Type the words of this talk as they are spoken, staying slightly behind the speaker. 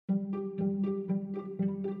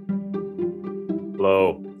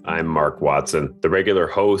Hello, I'm Mark Watson, the regular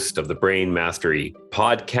host of the Brain Mastery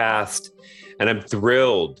podcast, and I'm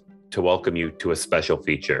thrilled to welcome you to a special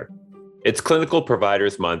feature. It's Clinical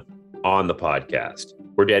Providers Month on the podcast.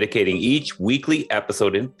 We're dedicating each weekly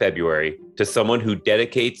episode in February to someone who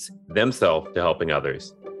dedicates themselves to helping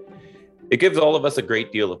others. It gives all of us a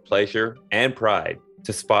great deal of pleasure and pride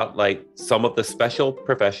to spotlight some of the special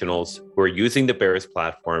professionals who are using the Bears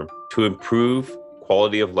platform to improve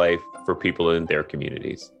quality of life for people in their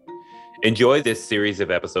communities. Enjoy this series of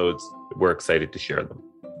episodes. We're excited to share them.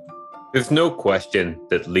 There's no question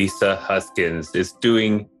that Lisa Huskins is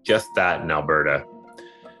doing just that in Alberta.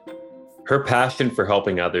 Her passion for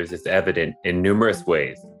helping others is evident in numerous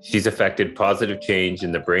ways. She's affected positive change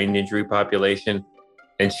in the brain injury population,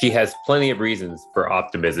 and she has plenty of reasons for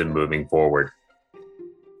optimism moving forward.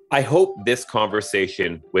 I hope this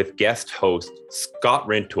conversation with guest host Scott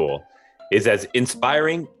Rintoul is as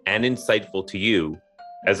inspiring and insightful to you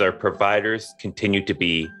as our providers continue to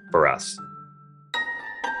be for us.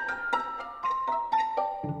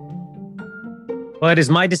 Well, it is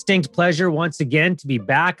my distinct pleasure once again to be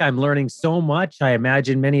back. I'm learning so much. I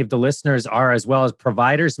imagine many of the listeners are as well, as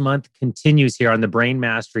Providers Month continues here on the Brain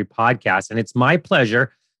Mastery podcast. And it's my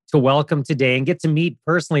pleasure to welcome today and get to meet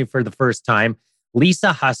personally for the first time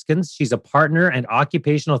Lisa Huskins. She's a partner and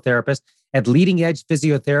occupational therapist at Leading Edge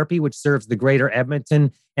Physiotherapy, which serves the greater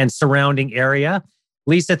Edmonton and surrounding area.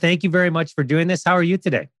 Lisa, thank you very much for doing this. How are you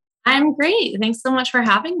today? I'm great. Thanks so much for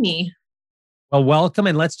having me. Well, welcome,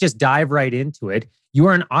 and let's just dive right into it. You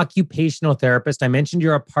are an occupational therapist. I mentioned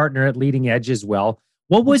you're a partner at Leading Edge as well.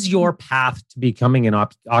 What was your path to becoming an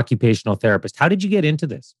occupational therapist? How did you get into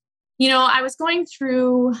this? I was going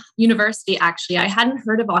through university, actually. I hadn't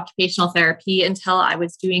heard of occupational therapy until I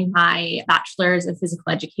was doing my bachelor's of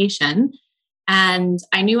physical education. And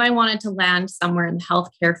I knew I wanted to land somewhere in the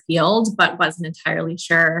healthcare field, but wasn't entirely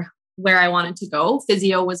sure where I wanted to go.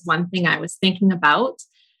 Physio was one thing I was thinking about.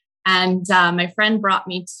 And my friend brought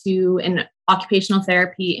me to an occupational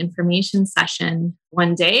therapy information session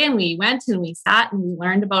one day. And we went and we sat and we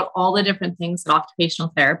learned about all the different things that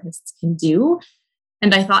occupational therapists can do.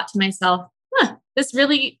 And I thought to myself, this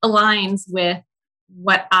really aligns with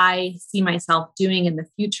what I see myself doing in the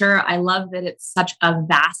future. I love that it's such a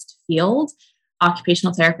vast field.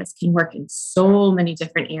 Occupational therapists can work in so many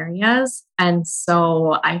different areas. And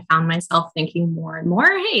so I found myself thinking more and more,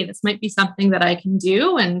 hey, this might be something that I can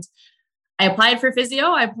do. And I applied for physio,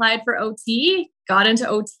 I applied for OT, got into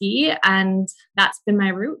OT, and that's been my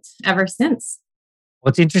route ever since. Well,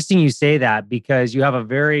 it's interesting you say that because you have a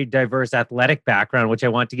very diverse athletic background, which I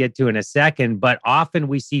want to get to in a second. But often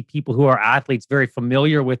we see people who are athletes very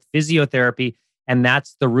familiar with physiotherapy, and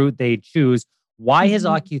that's the route they choose. Why has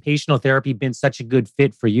occupational therapy been such a good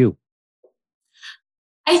fit for you?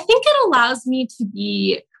 I think it allows me to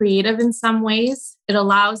be creative in some ways. It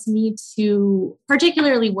allows me to,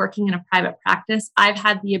 particularly working in a private practice, I've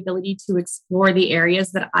had the ability to explore the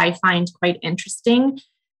areas that I find quite interesting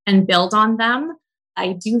and build on them.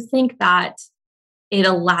 I do think that it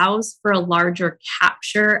allows for a larger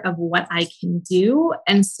capture of what I can do.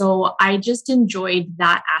 And so I just enjoyed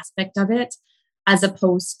that aspect of it as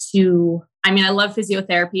opposed to, I love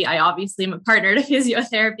physiotherapy. I obviously am a partner at a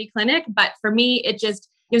physiotherapy clinic, but for me, it just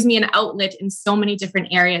gives me an outlet in so many different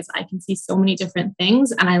areas. I can see so many different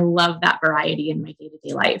things, and I love that variety in my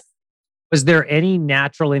day-to-day life. Was there any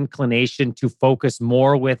natural inclination to focus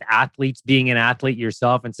more with athletes, being an athlete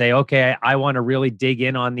yourself, and say, okay, I want to really dig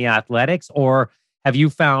in on the athletics? Or have you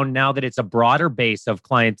found now that it's a broader base of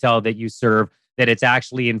clientele that you serve, that it's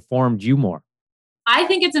actually informed you more? I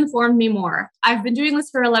think it's informed me more. I've been doing this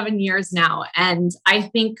for 11 years now. And I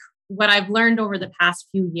think what I've learned over the past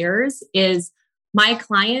few years is my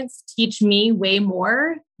clients teach me way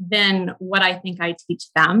more than what I think I teach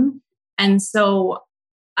them. And so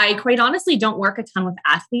I quite honestly don't work a ton with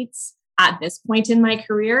athletes at this point in my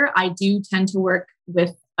career. I do tend to work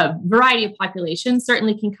with a variety of populations,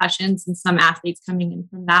 certainly concussions and some athletes coming in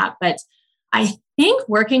from that. But I think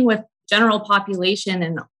working with general population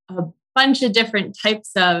and a bunch of different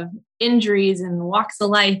types of injuries and walks of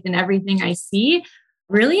life and everything I see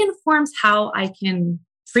really informs how I can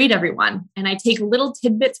treat everyone. And I take little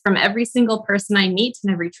tidbits from every single person I meet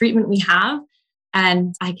and every treatment we have.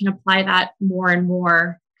 And I can apply that more and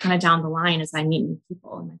more kind of down the line as I meet new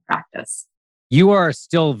people in my practice. You are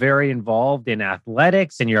still very involved in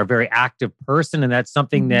athletics and you're a very active person. And that's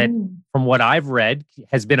something that, from what I've read,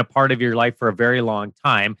 has been a part of your life for a very long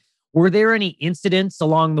time. Were there any incidents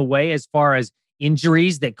along the way as far as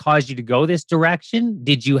injuries that caused you to go this direction?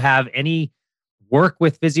 Did you have any work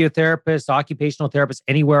with physiotherapists, occupational therapists,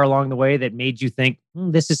 anywhere along the way that made you think,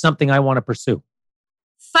 this is something I want to pursue?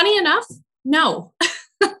 Funny enough, no.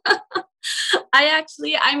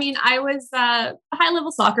 I was a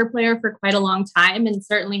high-level soccer player for quite a long time and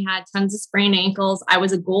certainly had tons of sprained ankles. I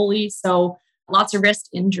was a goalie, so lots of wrist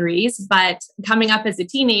injuries. But coming up as a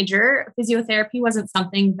teenager, physiotherapy wasn't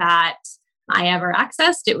something that I ever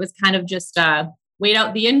accessed. It was kind of just wait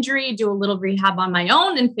out the injury, do a little rehab on my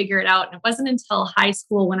own and figure it out. And it wasn't until high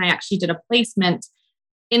school when I actually did a placement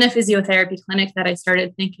in a physiotherapy clinic that I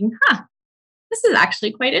started thinking, this is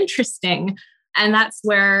actually quite interesting. And that's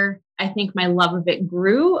where I think my love of it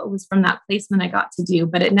grew. It was from that placement I got to do,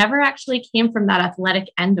 but it never actually came from that athletic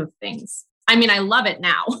end of things. I mean, I love it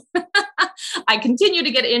now. I continue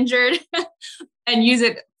to get injured and use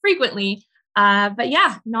it frequently. But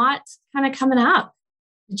yeah, not kind of coming up.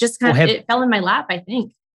 Just kind of, it fell in my lap, I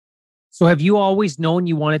think. So have you always known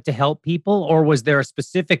you wanted to help people, or was there a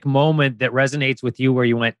specific moment that resonates with you where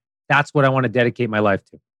you went, that's what I want to dedicate my life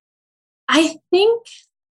to? I think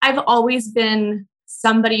I've always been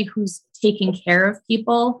somebody who's taking care of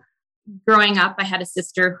people. Growing up, I had a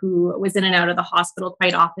sister who was in and out of the hospital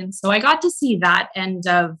quite often. So I got to see that end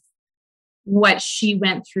of what she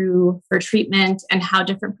went through for treatment and how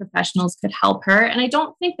different professionals could help her. And I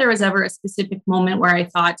don't think there was ever a specific moment where I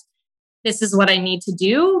thought, this is what I need to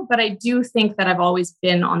do. But I do think that I've always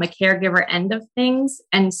been on the caregiver end of things.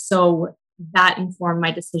 And so that informed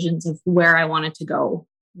my decisions of where I wanted to go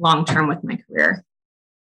long-term with my career.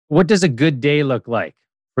 What does a good day look like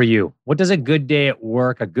for you? What does a good day at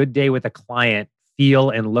work, a good day with a client feel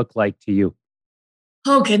and look like to you?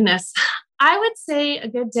 Oh, goodness. I would say a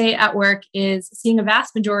good day at work is seeing a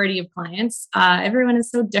vast majority of clients. Everyone is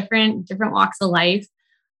so different walks of life.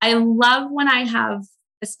 I love when I have,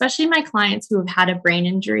 especially my clients who have had a brain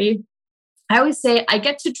injury, I always say I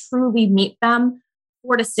get to truly meet them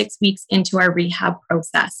 4 to 6 weeks into our rehab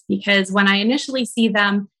process, because when I initially see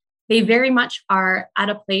them, they very much are at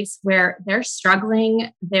a place where they're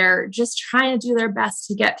struggling. They're just trying to do their best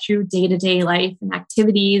to get through day-to-day life and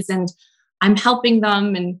activities. And I'm helping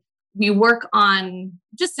them. And we work on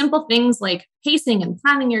just simple things like pacing and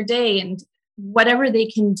planning your day and whatever they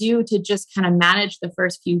can do to just kind of manage the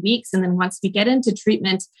first few weeks. And then once we get into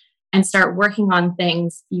treatment and start working on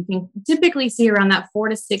things, you can typically see around that 4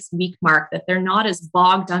 to 6 week mark that they're not as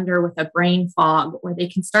bogged under with a brain fog, or they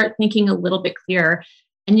can start thinking a little bit clearer.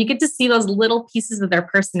 And you get to see those little pieces of their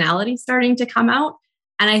personality starting to come out.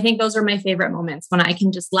 And I think those are my favorite moments, when I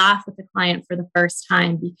can just laugh with the client for the first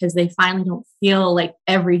time because they finally don't feel like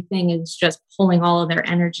everything is just pulling all of their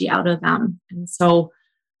energy out of them. And so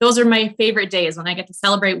those are my favorite days, when I get to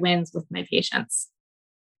celebrate wins with my patients.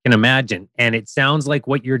 I can imagine. And it sounds like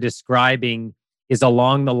what you're describing is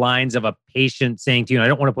along the lines of a patient saying to you, and I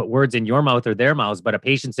don't want to put words in your mouth or their mouths, but a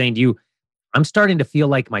patient saying to you, I'm starting to feel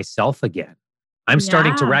like myself again. I'm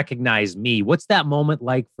starting to recognize me. What's that moment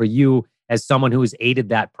like for you as someone who has aided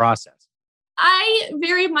that process? I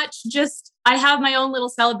very much I have my own little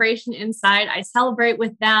celebration inside. I celebrate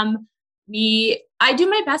with them. I do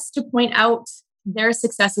my best to point out their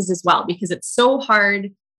successes as well, because it's so hard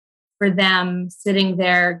for them sitting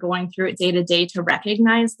there going through it day to day to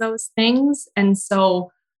recognize those things. And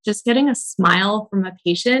so just getting a smile from a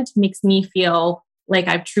patient makes me feel like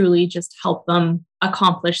I've truly just helped them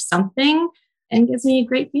accomplish something, and gives me a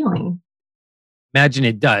great feeling. Imagine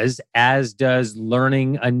it does, as does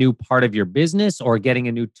learning a new part of your business or getting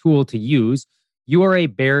a new tool to use. You are a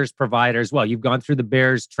Bears provider as well. You've gone through the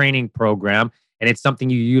Bears training program, and it's something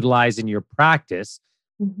you utilize in your practice.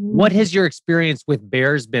 Mm-hmm. What has your experience with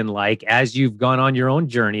Bears been like as you've gone on your own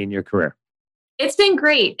journey in your career? It's been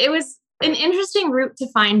great. It was an interesting route to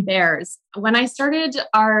find Bears. When I started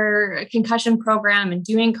our concussion program and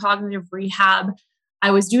doing cognitive rehab, I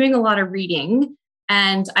was doing a lot of reading,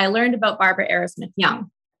 and I learned about Barbara Arrowsmith-Young.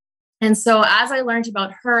 And so as I learned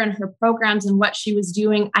about her and her programs and what she was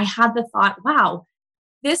doing, I had the thought, wow,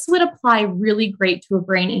 this would apply really great to a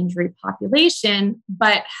brain injury population,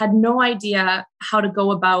 but had no idea how to go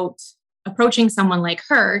about approaching someone like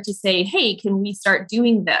her to say, hey, can we start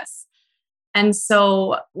doing this? And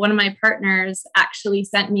so one of my partners actually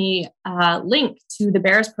sent me a link to the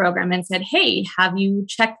Bears program and said, hey, have you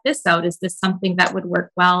checked this out? Is this something that would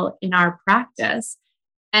work well in our practice?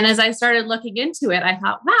 And as I started looking into it, I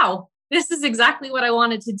thought, wow, this is exactly what I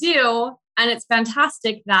wanted to do. And it's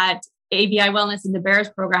fantastic that ABI Wellness and the Bears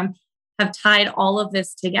program have tied all of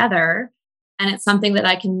this together. And it's something that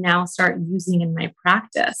I can now start using in my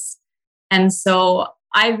practice. And so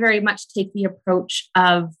I very much take the approach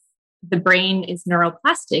of the brain is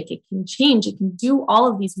neuroplastic. It can change. It can do all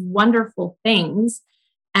of these wonderful things.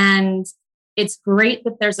 And it's great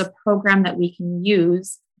that there's a program that we can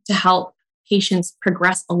use to help patients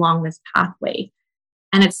progress along this pathway.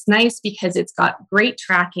 And it's nice because it's got great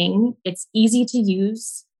tracking. It's easy to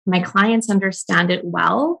use. My clients understand it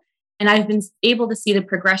well. And I've been able to see the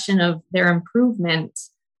progression of their improvement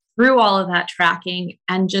through all of that tracking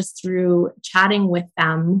and just through chatting with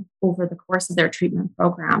them over the course of their treatment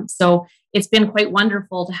program. So it's been quite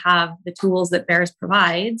wonderful to have the tools that Bears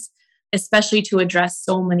provides, especially to address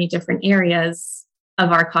so many different areas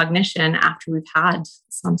of our cognition after we've had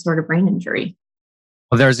some sort of brain injury.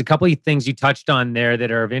 Well, there's a couple of things you touched on there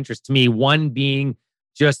that are of interest to me. One being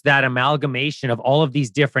just that amalgamation of all of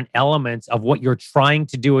these different elements of what you're trying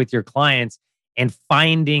to do with your clients and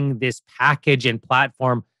finding this package and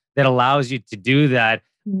platform that allows you to do that.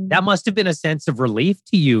 That must have been a sense of relief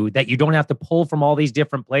to you that you don't have to pull from all these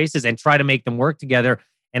different places and try to make them work together.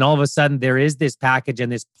 And all of a sudden there is this package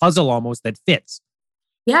and this puzzle almost that fits.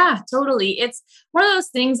 Yeah, totally. It's one of those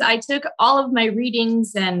things. I took all of my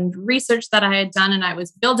readings and research that I had done and I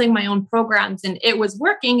was building my own programs and it was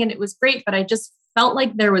working and it was great, but I just felt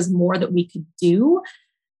like there was more that we could do.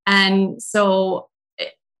 And so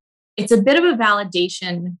it's a bit of a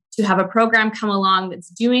validation to have a program come along that's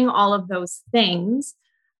doing all of those things,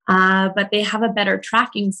 but they have a better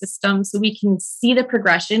tracking system so we can see the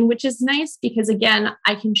progression, which is nice because, again,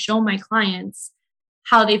 I can show my clients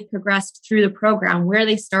how they've progressed through the program, where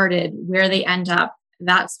they started, where they end up,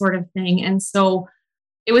 that sort of thing. And so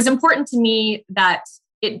it was important to me that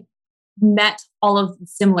it met all of the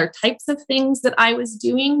similar types of things that I was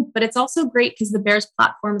doing, but it's also great because the Bears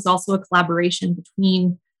platform is also a collaboration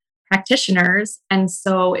between practitioners. And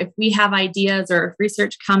so if we have ideas or if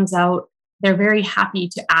research comes out, they're very happy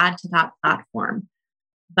to add to that platform.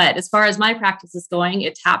 But as far as my practice is going,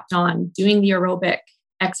 it tapped on doing the aerobic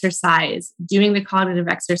exercise, doing the cognitive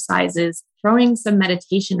exercises, throwing some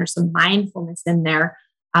meditation or some mindfulness in there,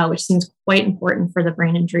 which seems quite important for the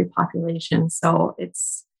brain injury population. So it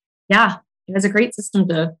was a great system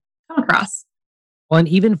to come across. Well, and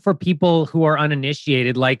even for people who are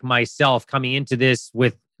uninitiated, like myself, coming into this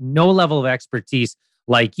with no level of expertise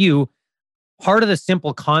like you, part of the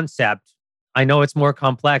simple concept, I know it's more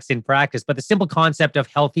complex in practice, but the simple concept of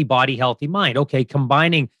healthy body, healthy mind, okay,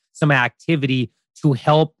 combining some activity to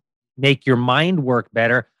help make your mind work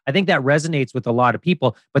better. I think that resonates with a lot of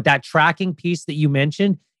people, but that tracking piece that you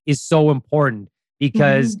mentioned is so important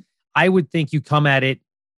because I would think you come at it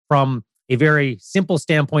from a very simple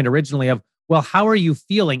standpoint originally of, well, how are you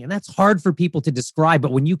feeling? And that's hard for people to describe.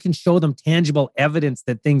 But when you can show them tangible evidence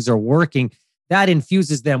that things are working, that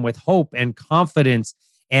infuses them with hope and confidence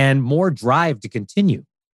and more drive to continue.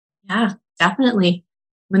 Yeah, definitely.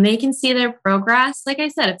 When they can see their progress, like I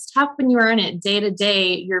said, it's tough when you are in it day to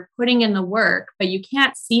day, you're putting in the work, but you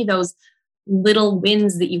can't see those little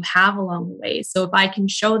wins that you have along the way. So if I can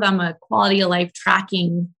show them a quality of life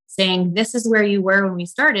tracking saying, this is where you were when we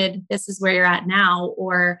started, this is where you're at now,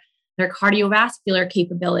 or their cardiovascular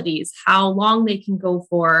capabilities, how long they can go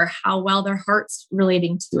for, how well their heart's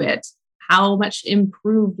relating to it, how much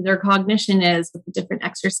improved their cognition is with the different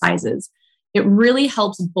exercises. It really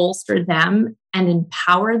helps bolster them and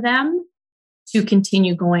empower them to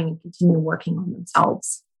continue going and continue working on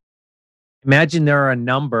themselves. Imagine there are a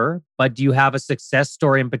number, but do you have a success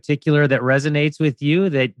story in particular that resonates with you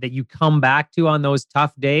that you come back to on those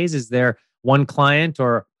tough days? Is there one client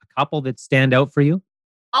or a couple that stand out for you?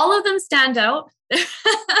 All of them stand out.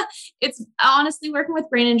 It's honestly, working with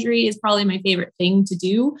brain injury is probably my favorite thing to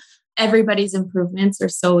do. Everybody's improvements are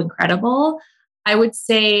so incredible. I would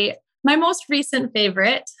say my most recent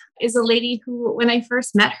favorite is a lady who, when I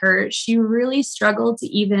first met her, she really struggled to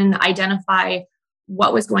even identify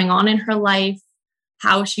what was going on in her life,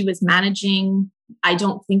 how she was managing. I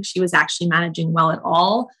don't think she was actually managing well at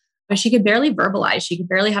all, but she could barely verbalize. She could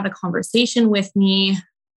barely have a conversation with me.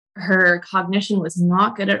 Her cognition was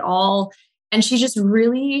not good at all. And she just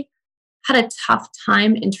really had a tough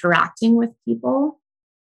time interacting with people.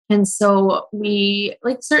 And so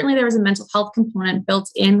certainly there was a mental health component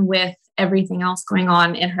built in with everything else going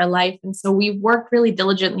on in her life. And so we've worked really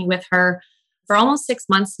diligently with her for almost 6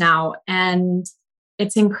 months now. And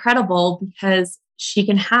it's incredible because she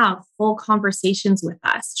can have full conversations with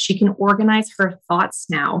us. She can organize her thoughts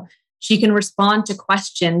now. She can respond to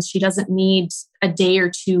questions. She doesn't need a day or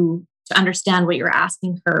two to understand what you're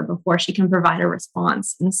asking her before she can provide a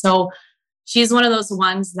response. And so she's one of those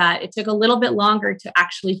ones that it took a little bit longer to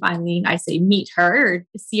actually finally, I say, meet her or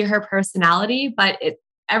see her personality. But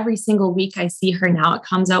every single week I see her now, it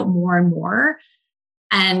comes out more and more.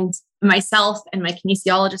 And myself and my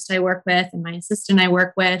kinesiologist I work with and my assistant I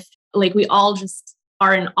work with, we all just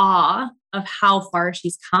are in awe of how far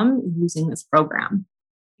she's come using this program.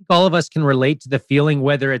 all of us can relate to the feeling,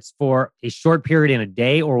 whether it's for a short period in a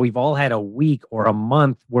day or we've all had a week or a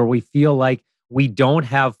month where we feel like we don't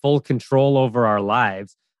have full control over our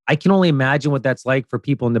lives. I can only imagine what that's like for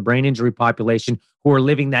people in the brain injury population who are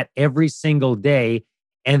living that every single day.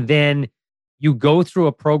 And then you go through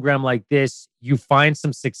a program like this, you find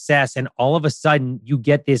some success, and all of a sudden you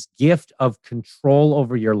get this gift of control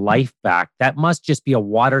over your life back. That must just be a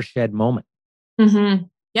watershed moment. Mm-hmm.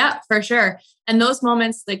 Yeah, for sure. And those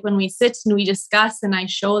moments, like when we sit and we discuss and I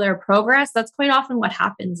show their progress, that's quite often what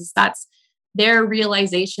happens is that's their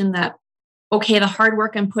realization that, okay, the hard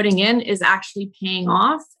work I'm putting in is actually paying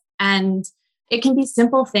off. And it can be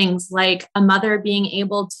simple things like a mother being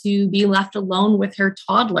able to be left alone with her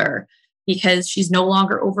toddler because she's no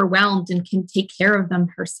longer overwhelmed and can take care of them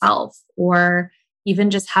herself, or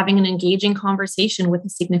even just having an engaging conversation with a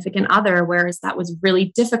significant other, whereas that was really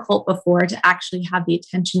difficult before to actually have the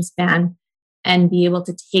attention span and be able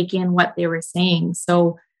to take in what they were saying.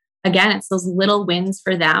 So again, it's those little wins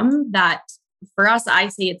for them that for us, I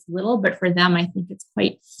say it's little, but for them, I think it's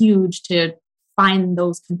quite huge to find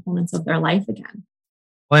those components of their life again.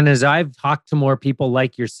 And as I've talked to more people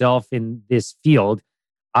like yourself in this field,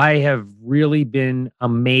 I have really been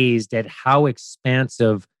amazed at how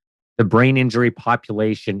expansive the brain injury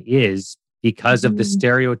population is because of the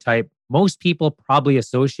stereotype most people probably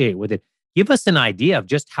associate with it. Give us an idea of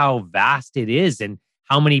just how vast it is and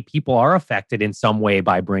how many people are affected in some way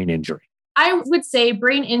by brain injury. I would say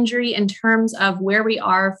brain injury in terms of where we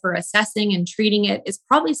are for assessing and treating it is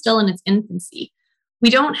probably still in its infancy. We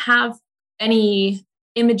don't have any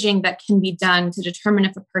imaging that can be done to determine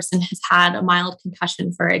if a person has had a mild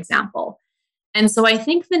concussion, for example. And so I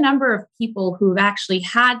think the number of people who've actually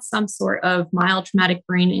had some sort of mild traumatic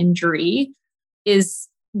brain injury is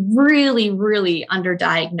really, really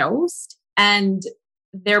underdiagnosed. And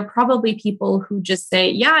there are probably people who just say,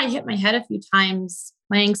 yeah, I hit my head a few times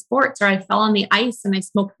playing sports, or I fell on the ice and I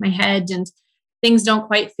smoked my head and things don't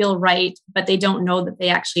quite feel right, but they don't know that they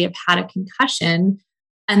actually have had a concussion.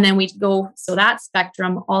 And then we go, so that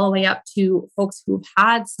spectrum all the way up to folks who've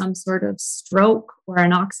had some sort of stroke or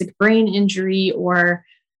anoxic brain injury, or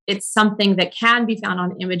it's something that can be found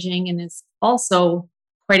on imaging and is also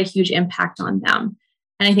quite a huge impact on them.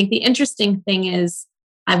 And I think the interesting thing is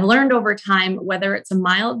I've learned over time, whether it's a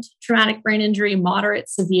mild traumatic brain injury, moderate,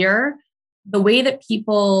 severe, the way that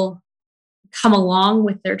people come along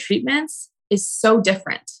with their treatments is so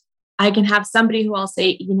different. I can have somebody who I'll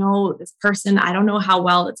say, this person, I don't know how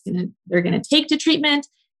well they're going to take to treatment.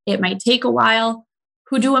 It might take a while,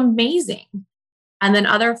 who do amazing. And then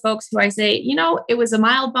other folks who I say, it was a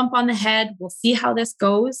mild bump on the head. We'll see how this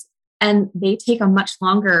goes. And they take a much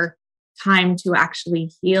longer time to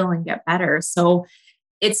actually heal and get better. So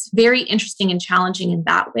it's very interesting and challenging in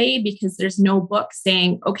that way because there's no book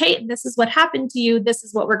saying, okay, this is what happened to you. This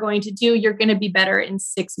is what we're going to do. You're going to be better in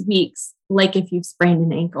 6 weeks, like if you've sprained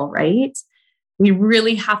an ankle, right? We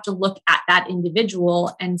really have to look at that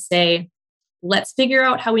individual and say, let's figure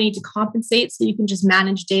out how we need to compensate so you can just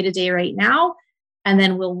manage day to day right now. And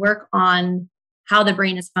then we'll work on how the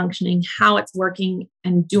brain is functioning, how it's working,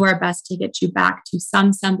 and do our best to get you back to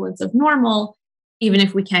some semblance of normal, even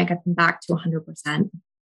if we can't get them back to 100%.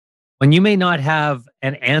 And you may not have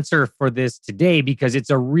an answer for this today because it's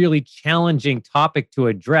a really challenging topic to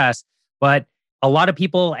address, but a lot of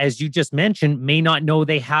people, as you just mentioned, may not know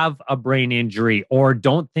they have a brain injury or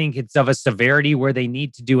don't think it's of a severity where they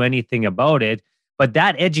need to do anything about it. But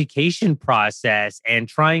that education process and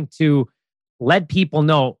trying to let people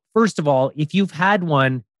know, first of all, if you've had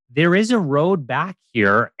one, there is a road back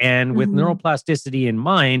here. And with neuroplasticity in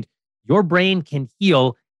mind, your brain can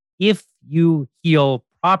heal if you heal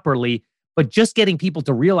properly. But just getting people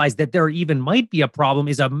to realize that there even might be a problem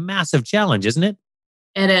is a massive challenge, isn't it?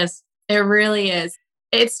 It is. It really is.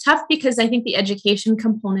 It's tough because I think the education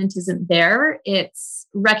component isn't there. It's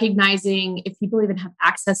recognizing if people even have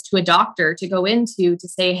access to a doctor to go into to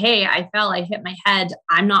say, hey, I fell, I hit my head.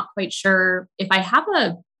 I'm not quite sure if I have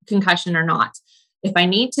a concussion or not, if I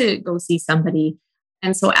need to go see somebody.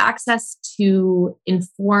 And so access to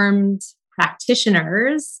informed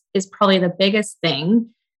practitioners is probably the biggest thing.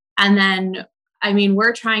 And then,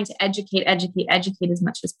 we're trying to educate as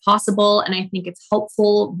much as possible. And I think it's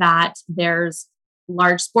helpful that there's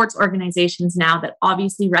large sports organizations now that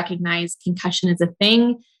obviously recognize concussion as a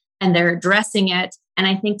thing and they're addressing it. And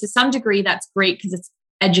I think to some degree, that's great because it's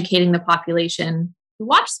educating the population who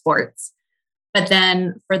watch sports. But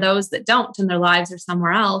then for those that don't and their lives are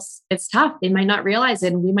somewhere else, it's tough. They might not realize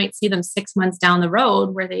it. And we might see them 6 months down the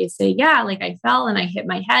road where they say, yeah, like I fell and I hit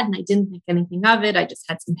my head and I didn't think anything of it. I just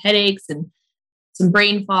had some headaches and some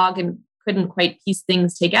brain fog. And couldn't quite piece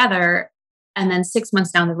things together. And then 6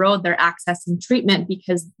 months down the road, they're accessing treatment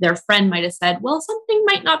because their friend might have said, well, something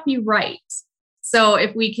might not be right. So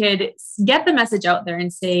if we could get the message out there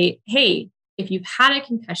and say, hey, if you've had a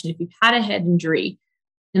concussion, if you've had a head injury,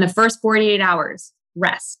 in the first 48 hours,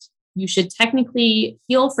 rest. You should technically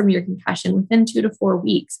heal from your concussion within 2 to 4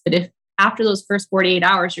 weeks. But if after those first 48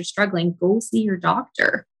 hours you're struggling, go see your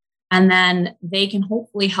doctor. And then they can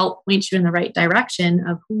hopefully help point you in the right direction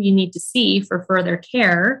of who you need to see for further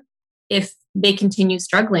care if they continue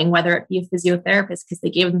struggling, whether it be a physiotherapist because they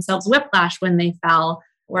gave themselves whiplash when they fell,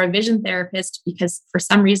 or a vision therapist because for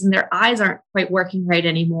some reason their eyes aren't quite working right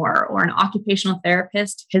anymore, or an occupational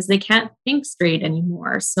therapist because they can't think straight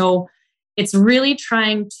anymore. So it's really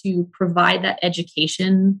trying to provide that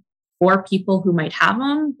education for people who might have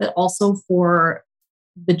them, but also for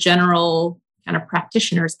the general kind of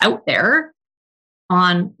practitioners out there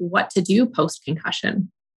on what to do post-concussion.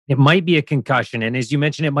 It might be a concussion. And as you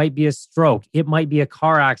mentioned, it might be a stroke. It might be a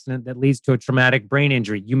car accident that leads to a traumatic brain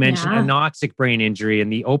injury. You mentioned anoxic brain injury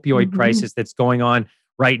and the opioid crisis that's going on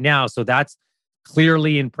right now. So that's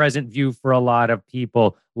clearly in present view for a lot of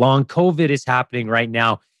people. Long COVID is happening right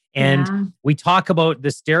now. And we talk about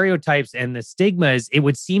the stereotypes and the stigmas. It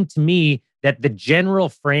would seem to me that the general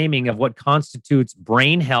framing of what constitutes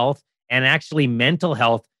brain health and actually mental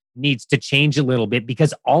health needs to change a little bit,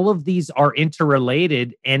 because all of these are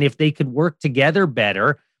interrelated. And if they could work together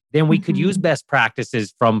better, then we could use best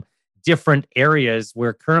practices from different areas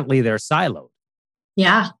where currently they're siloed.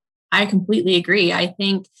 Yeah, I completely agree. I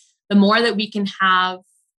think the more that we can have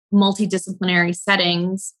multidisciplinary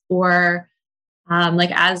settings, or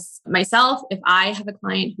like as myself, if I have a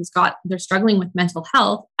client they're struggling with mental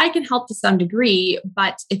health, I can help to some degree.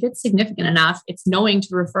 But if it's significant enough, it's knowing to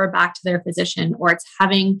refer back to their physician, or it's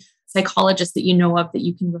having psychologists that you know of that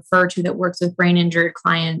you can refer to that works with brain injured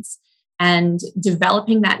clients, and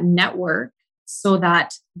developing that network so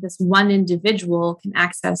that this one individual can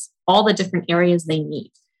access all the different areas they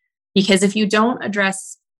need. Because if you don't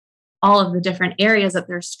address all of the different areas that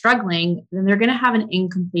they're struggling, then they're going to have an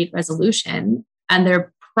incomplete resolution. And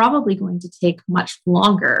they're probably going to take much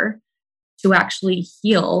longer to actually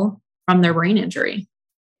heal from their brain injury.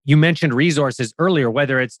 You mentioned resources earlier,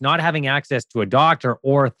 whether it's not having access to a doctor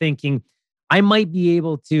or thinking, I might be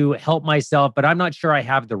able to help myself, but I'm not sure I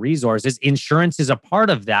have the resources. Insurance is a part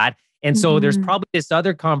of that. And so there's probably this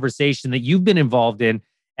other conversation that you've been involved in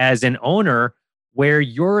as an owner, where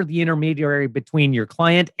you're the intermediary between your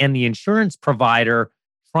client and the insurance provider,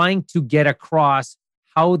 trying to get across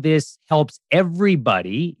how this helps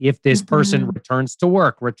everybody if this person returns to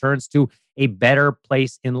work, returns to a better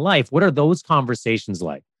place in life. What are those conversations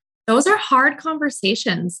like? Those are hard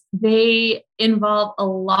conversations. They involve a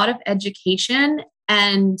lot of education.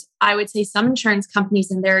 And I would say some insurance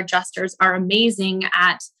companies and their adjusters are amazing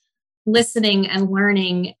at listening and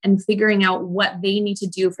learning and figuring out what they need to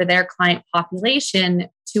do for their client population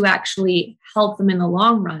to actually help them in the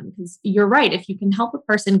long run. Because you're right, if you can help a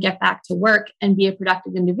person get back to work and be a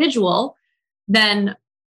productive individual, then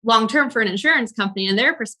long-term for an insurance company and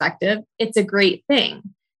their perspective, it's a great thing.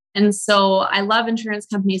 And so I love insurance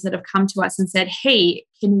companies that have come to us and said, hey,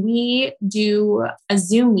 can we do a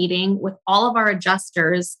Zoom meeting with all of our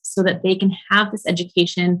adjusters so that they can have this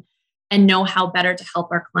education and know how better to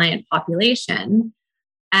help our client population?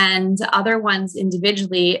 And other ones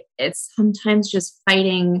individually, it's sometimes just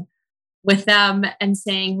fighting with them and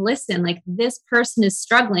saying, listen, like this person is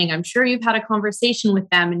struggling. I'm sure you've had a conversation with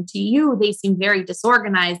them, and to you, they seem very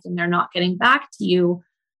disorganized and they're not getting back to you.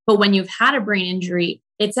 But when you've had a brain injury,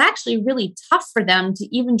 it's actually really tough for them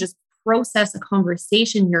to even just process a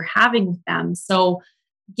conversation you're having with them. So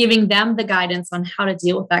giving them the guidance on how to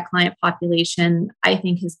deal with that client population, I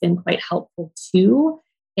think has been quite helpful too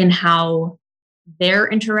in how their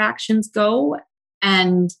interactions go.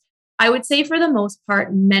 And I would say for the most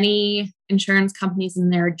part, many insurance companies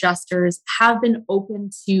and their adjusters have been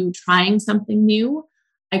open to trying something new.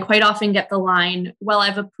 I quite often get the line, well,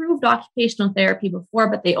 I've approved occupational therapy before,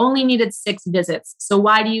 but they only needed 6 visits. So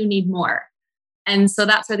why do you need more? And so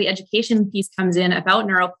that's where the education piece comes in about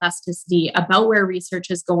neuroplasticity, about where research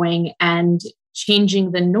is going and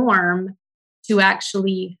changing the norm to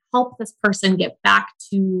actually help this person get back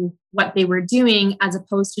to what they were doing, as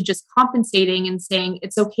opposed to just compensating and saying,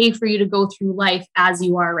 it's okay for you to go through life as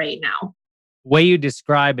you are right now. The way you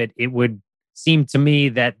describe it, it would seem to me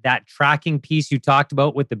that that tracking piece you talked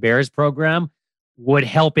about with the BEARS program would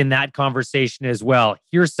help in that conversation as well.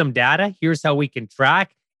 Here's some data. Here's how we can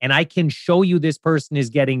track. And I can show you this person is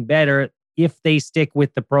getting better if they stick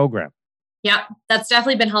with the program. Yeah, that's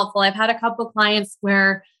definitely been helpful. I've had a couple of clients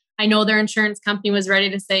where I know their insurance company was ready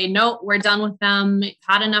to say, no, we're done with them. We've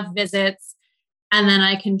had enough visits. And then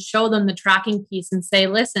I can show them the tracking piece and say,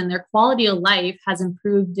 listen, their quality of life has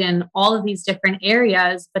improved in all of these different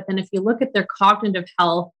areas. But then if you look at their cognitive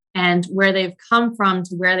health and where they've come from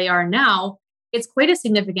to where they are now, it's quite a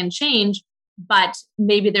significant change, but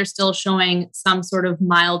maybe they're still showing some sort of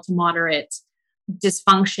mild to moderate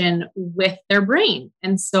dysfunction with their brain.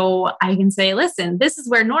 And so I can say, listen, this is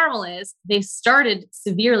where normal is. They started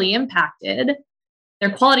severely impacted. Their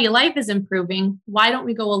quality of life is improving. Why don't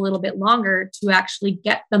we go a little bit longer to actually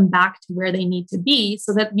get them back to where they need to be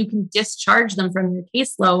so that you can discharge them from your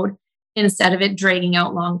caseload instead of it dragging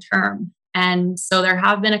out long term? And so there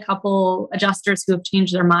have been a couple adjusters who have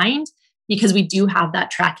changed their mind because we do have that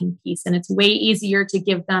tracking piece, and it's way easier to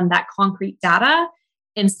give them that concrete data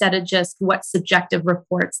instead of just what subjective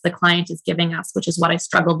reports the client is giving us, which is what I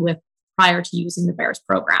struggled with prior to using the BEARS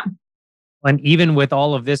program. And even with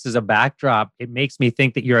all of this as a backdrop, it makes me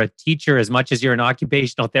think that you're a teacher as much as you're an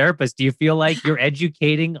occupational therapist. Do you feel like you're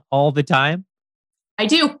educating all the time? I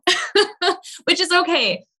do, which is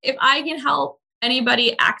okay. If I can help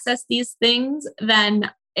anybody access these things, then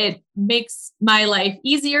it makes my life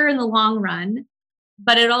easier in the long run.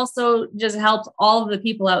 But it also just helps all of the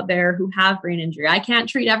people out there who have brain injury. I can't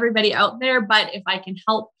treat everybody out there, but if I can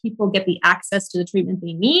help people get the access to the treatment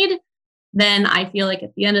they need, then I feel like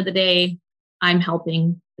at the end of the day, I'm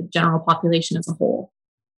helping the general population as a whole.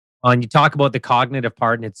 And you talk about the cognitive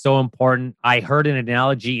part, and it's so important. I heard an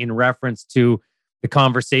analogy in reference to the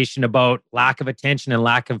conversation about lack of attention and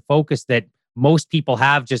lack of focus that most people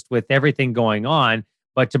have just with everything going on.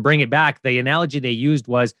 But to bring it back, the analogy they used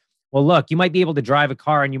was, well, look, you might be able to drive a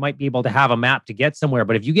car and you might be able to have a map to get somewhere.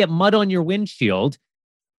 But if you get mud on your windshield,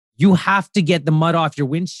 you have to get the mud off your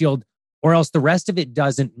windshield or else the rest of it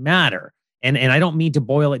doesn't matter. And I don't mean to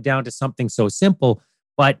boil it down to something so simple,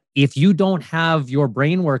 but if you don't have your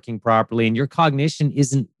brain working properly and your cognition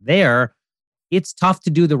isn't there, it's tough to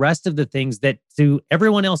do the rest of the things that to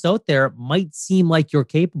everyone else out there might seem like you're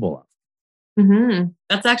capable of. Mm-hmm.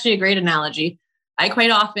 That's actually a great analogy.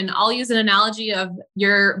 I'll use an analogy of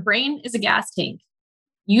your brain is a gas tank.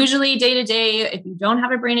 Usually day to day, if you don't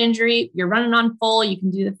have a brain injury, you're running on full, you can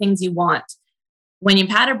do the things you want. When you've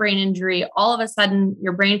had a brain injury, all of a sudden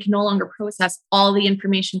your brain can no longer process all the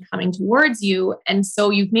information coming towards you. And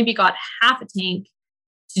so you've maybe got half a tank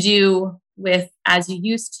to do with as you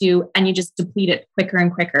used to, and you just deplete it quicker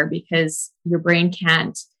and quicker because your brain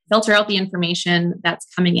can't filter out the information that's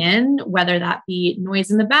coming in, whether that be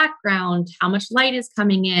noise in the background, how much light is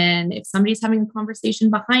coming in, if somebody's having a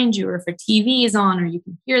conversation behind you, or if a TV is on, or you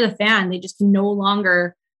can hear the fan, they just can no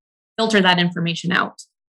longer filter that information out.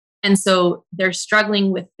 And so they're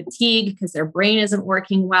struggling with fatigue because their brain isn't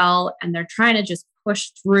working well, and they're trying to just push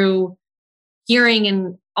through hearing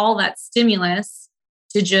and all that stimulus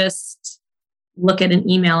to just look at an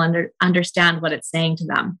email and understand what it's saying to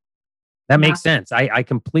them. That makes sense. I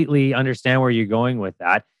completely understand where you're going with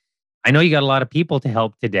that. I know you got a lot of people to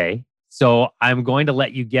help today, so I'm going to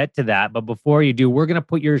let you get to that. But before you do, we're going to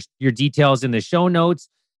put your details in the show notes.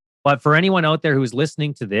 But for anyone out there who's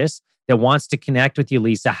listening to this that wants to connect with you,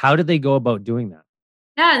 Lisa, how do they go about doing that?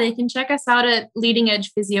 Yeah, they can check us out at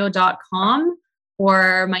leadingedgephysio.com,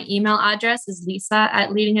 or my email address is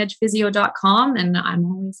lisa@leadingedgephysio.com. And I'm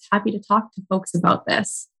always happy to talk to folks about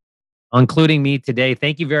this. Including me today.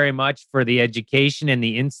 Thank you very much for the education and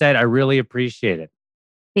the insight. I really appreciate it.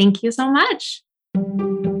 Thank you so much.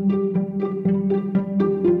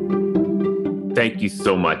 Thank you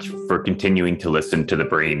so much for continuing to listen to the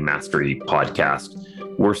Brain Mastery podcast.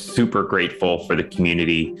 We're super grateful for the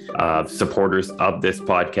community of supporters of this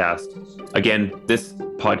podcast. Again, this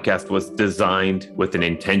podcast was designed with an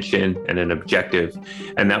intention and an objective,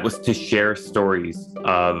 and that was to share stories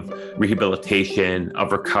of rehabilitation,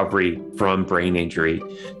 of recovery from brain injury,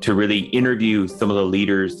 to really interview some of the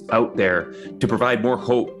leaders out there to provide more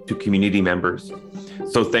hope to community members.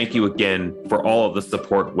 So thank you again for all of the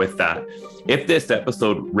support with that. If this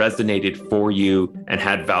episode resonated for you and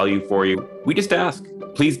had value for you, we just ask,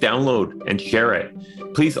 please download and share it.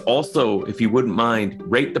 Please also, if you wouldn't mind,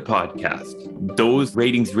 rate the podcast. Those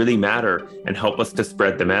ratings really matter and help us to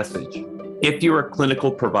spread the message. If you're a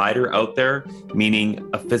clinical provider out there, meaning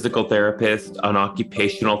a physical therapist, an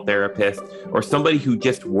occupational therapist, or somebody who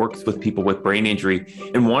just works with people with brain injury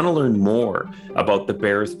and want to learn more about the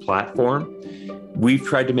BEARS platform, we've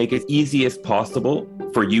tried to make it as easy as possible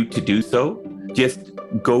for you to do so. Just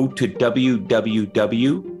go to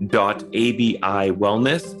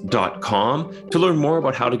www.abiwellness.com to learn more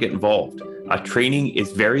about how to get involved. Training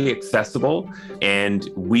is very accessible, and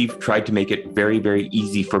we've tried to make it very, very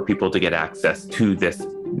easy for people to get access to this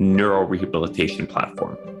neurorehabilitation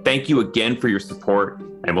platform. Thank you again for your support,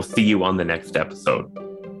 and we'll see you on the next episode.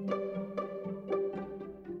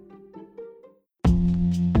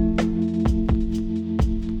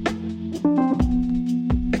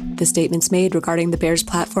 The statements made regarding the Bears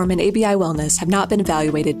platform and ABI Wellness have not been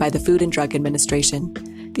evaluated by the Food and Drug Administration.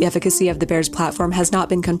 The efficacy of the Bears platform has not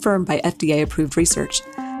been confirmed by FDA-approved research.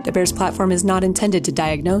 The Bears platform is not intended to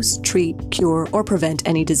diagnose, treat, cure, or prevent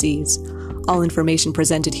any disease. All information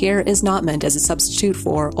presented here is not meant as a substitute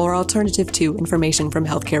for or alternative to information from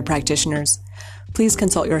healthcare practitioners. Please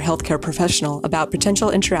consult your healthcare professional about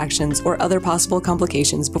potential interactions or other possible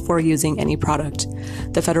complications before using any product.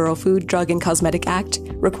 The Federal Food, Drug, and Cosmetic Act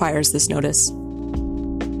requires this notice.